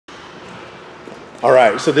All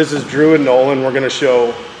right, so this is Drew and Nolan. We're gonna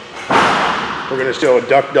show a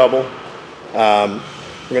duck double. We're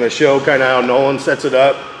gonna show kind of how Nolan sets it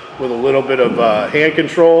up with a little bit of hand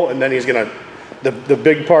control, and then he's gonna, the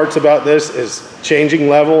big parts about this is changing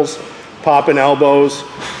levels, popping elbows,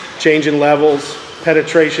 changing levels,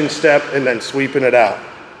 penetration step, and then sweeping it out.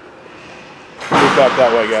 Move back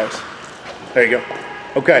that way, guys. There you go.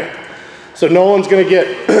 Okay, so Nolan's gonna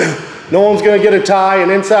get a tie,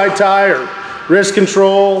 an inside tie or wrist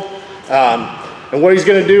control, and what he's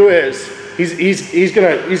gonna do is he's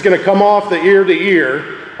gonna come off the ear to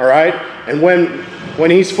ear, all right? And when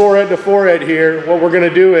he's forehead to forehead here, what we're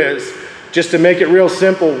gonna do is, just to make it real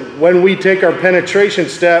simple, when we take our penetration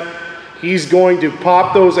step, he's going to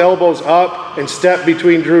pop those elbows up and step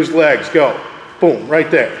between Drew's legs. Go, boom, right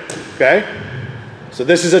there, okay? So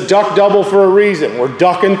this is a duck double for a reason. We're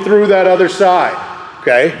ducking through that other side,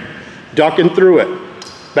 okay? Ducking through it,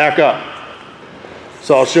 back up.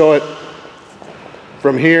 So I'll show it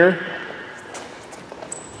from here,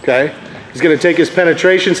 okay? He's gonna take his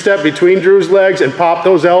penetration step between Drew's legs and pop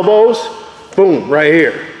those elbows, boom, right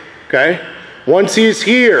here, okay? Once he's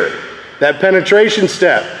here, that penetration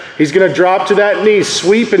step, he's gonna drop to that knee,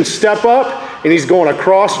 sweep and step up, and he's going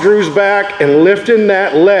across Drew's back and lifting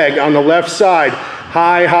that leg on the left side,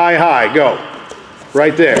 high, high, high, go.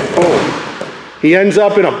 Right there, boom. He ends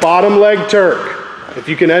up in a bottom leg Turk. If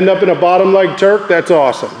you can end up in a bottom leg Turk, that's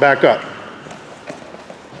awesome. Back up.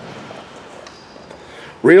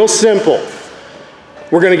 Real simple.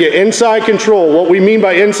 We're gonna get inside control. What we mean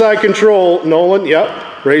by inside control, Nolan, yep,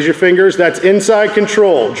 raise your fingers, that's inside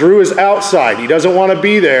control. Drew is outside, he doesn't wanna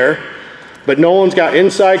be there, but Nolan's got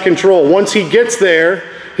inside control. Once he gets there,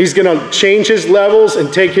 he's gonna change his levels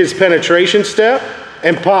and take his penetration step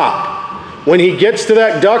and pop. When he gets to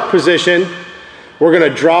that duck position, we're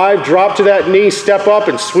gonna drive, drop to that knee, step up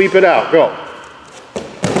and sweep it out, go.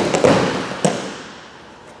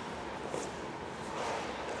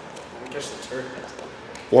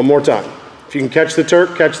 One more time. If you can catch the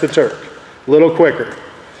Turk, catch the Turk. A little quicker.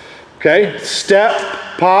 Okay, step,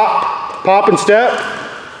 pop, pop and step,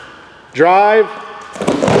 drive,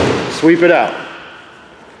 sweep it out.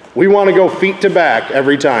 We want to go feet to back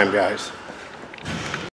every time, guys.